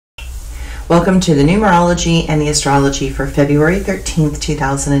Welcome to the Numerology and the Astrology for February 13th,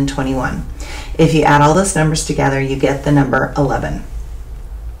 2021. If you add all those numbers together, you get the number 11.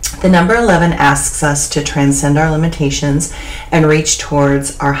 The number 11 asks us to transcend our limitations and reach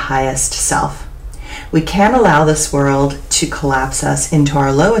towards our highest self. We can't allow this world to collapse us into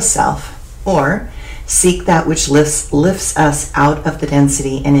our lowest self, or seek that which lifts us out of the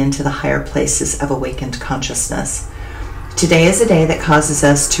density and into the higher places of awakened consciousness. Today is a day that causes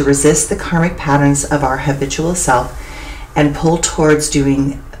us to resist the karmic patterns of our habitual self and pull towards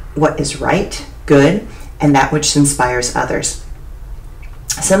doing what is right, good, and that which inspires others.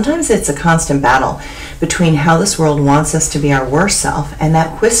 Sometimes it's a constant battle between how this world wants us to be our worst self and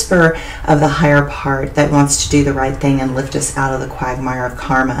that whisper of the higher part that wants to do the right thing and lift us out of the quagmire of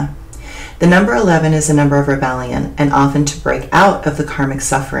karma. The number 11 is a number of rebellion, and often to break out of the karmic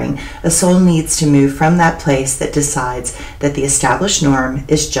suffering, a soul needs to move from that place that decides that the established norm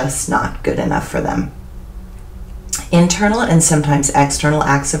is just not good enough for them. Internal and sometimes external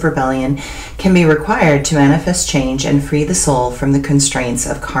acts of rebellion can be required to manifest change and free the soul from the constraints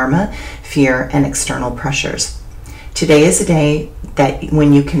of karma, fear, and external pressures. Today is a day that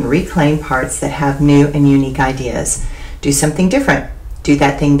when you can reclaim parts that have new and unique ideas. Do something different. Do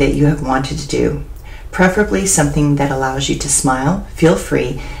that thing that you have wanted to do, preferably something that allows you to smile, feel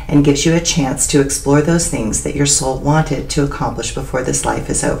free, and gives you a chance to explore those things that your soul wanted to accomplish before this life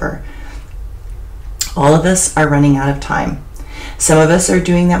is over. All of us are running out of time. Some of us are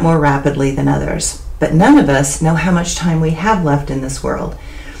doing that more rapidly than others, but none of us know how much time we have left in this world.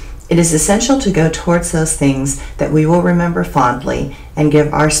 It is essential to go towards those things that we will remember fondly and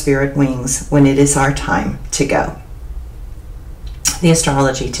give our spirit wings when it is our time to go. The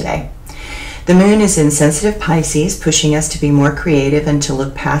astrology today. The moon is in sensitive Pisces, pushing us to be more creative and to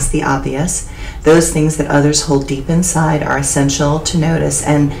look past the obvious. Those things that others hold deep inside are essential to notice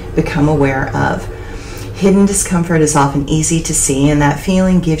and become aware of. Hidden discomfort is often easy to see, and that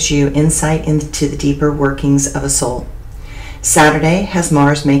feeling gives you insight into the deeper workings of a soul. Saturday has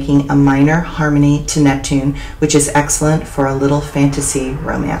Mars making a minor harmony to Neptune, which is excellent for a little fantasy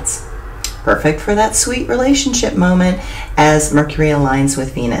romance. Perfect for that sweet relationship moment as Mercury aligns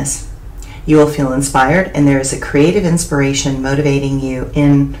with Venus. You will feel inspired, and there is a creative inspiration motivating you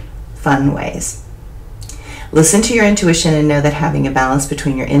in fun ways. Listen to your intuition and know that having a balance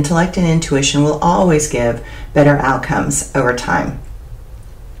between your intellect and intuition will always give better outcomes over time.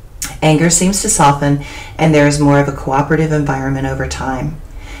 Anger seems to soften, and there is more of a cooperative environment over time.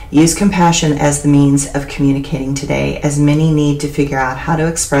 Use compassion as the means of communicating today, as many need to figure out how to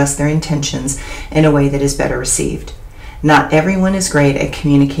express their intentions in a way that is better received. Not everyone is great at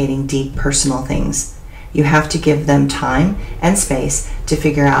communicating deep personal things. You have to give them time and space to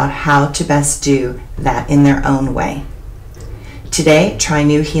figure out how to best do that in their own way. Today, try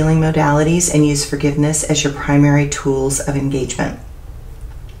new healing modalities and use forgiveness as your primary tools of engagement.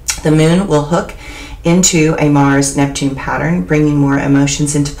 The moon will hook into a Mars-Neptune pattern, bringing more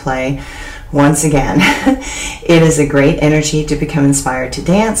emotions into play once again. It is a great energy to become inspired to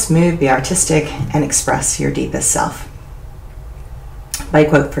dance, move, be artistic, and express your deepest self. My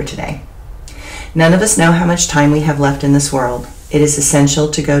quote for today. None of us know how much time we have left in this world. It is essential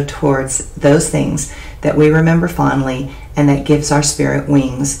to go towards those things that we remember fondly and that gives our spirit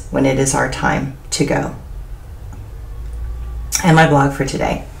wings when it is our time to go. And my blog for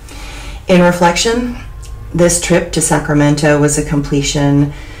today. In reflection, this trip to Sacramento was a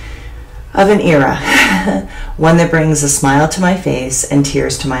completion of an era, one that brings a smile to my face and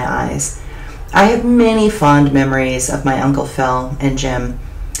tears to my eyes. I have many fond memories of my Uncle Phil and Jim,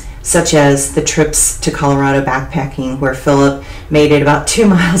 such as the trips to Colorado backpacking, where Philip made it about 2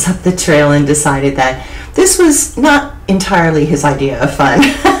 miles up the trail and decided that this was not entirely his idea of fun.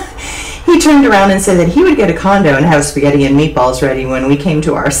 He turned around and said that he would get a condo and have spaghetti and meatballs ready when we came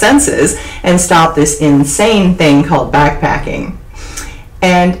to our senses and stop this insane thing called backpacking.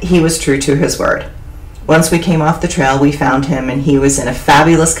 And he was true to his word. Once we came off the trail, we found him, and he was in a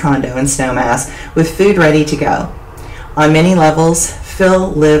fabulous condo in Snowmass with food ready to go. On many levels,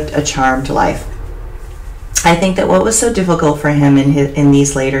 Phil lived a charmed life. I think that what was so difficult for him in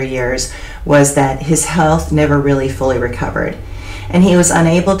these later years was that his health never really fully recovered, and he was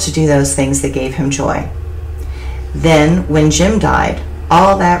unable to do those things that gave him joy. Then, when Jim died,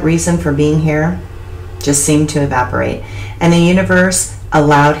 all that reason for being here just seemed to evaporate, and the universe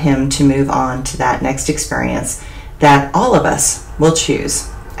allowed him to move on to that next experience that all of us will choose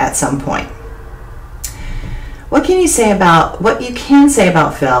at some point. What you can say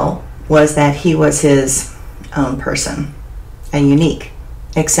about Phil was that he was his own person, a unique,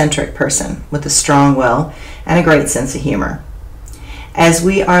 eccentric person with a strong will and a great sense of humor. As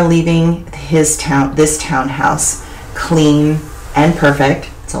we are leaving this townhouse clean and perfect,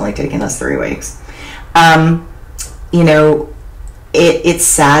 it's only taken us 3 weeks. You know, it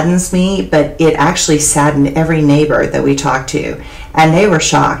saddens me, but it actually saddened every neighbor that we talked to, and they were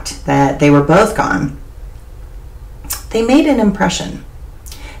shocked that they were both gone. They made an impression.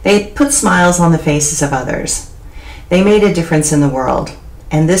 They put smiles on the faces of others. They made a difference in the world,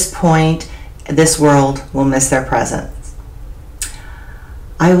 and this world will miss their presence.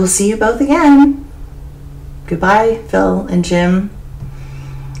 I will see you both again. Goodbye, Phil and Jim.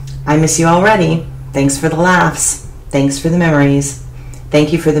 I miss you already. Thanks for the laughs. Thanks for the memories.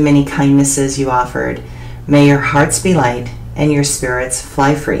 Thank you for the many kindnesses you offered. May your hearts be light and your spirits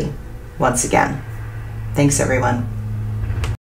fly free once again. Thanks, everyone.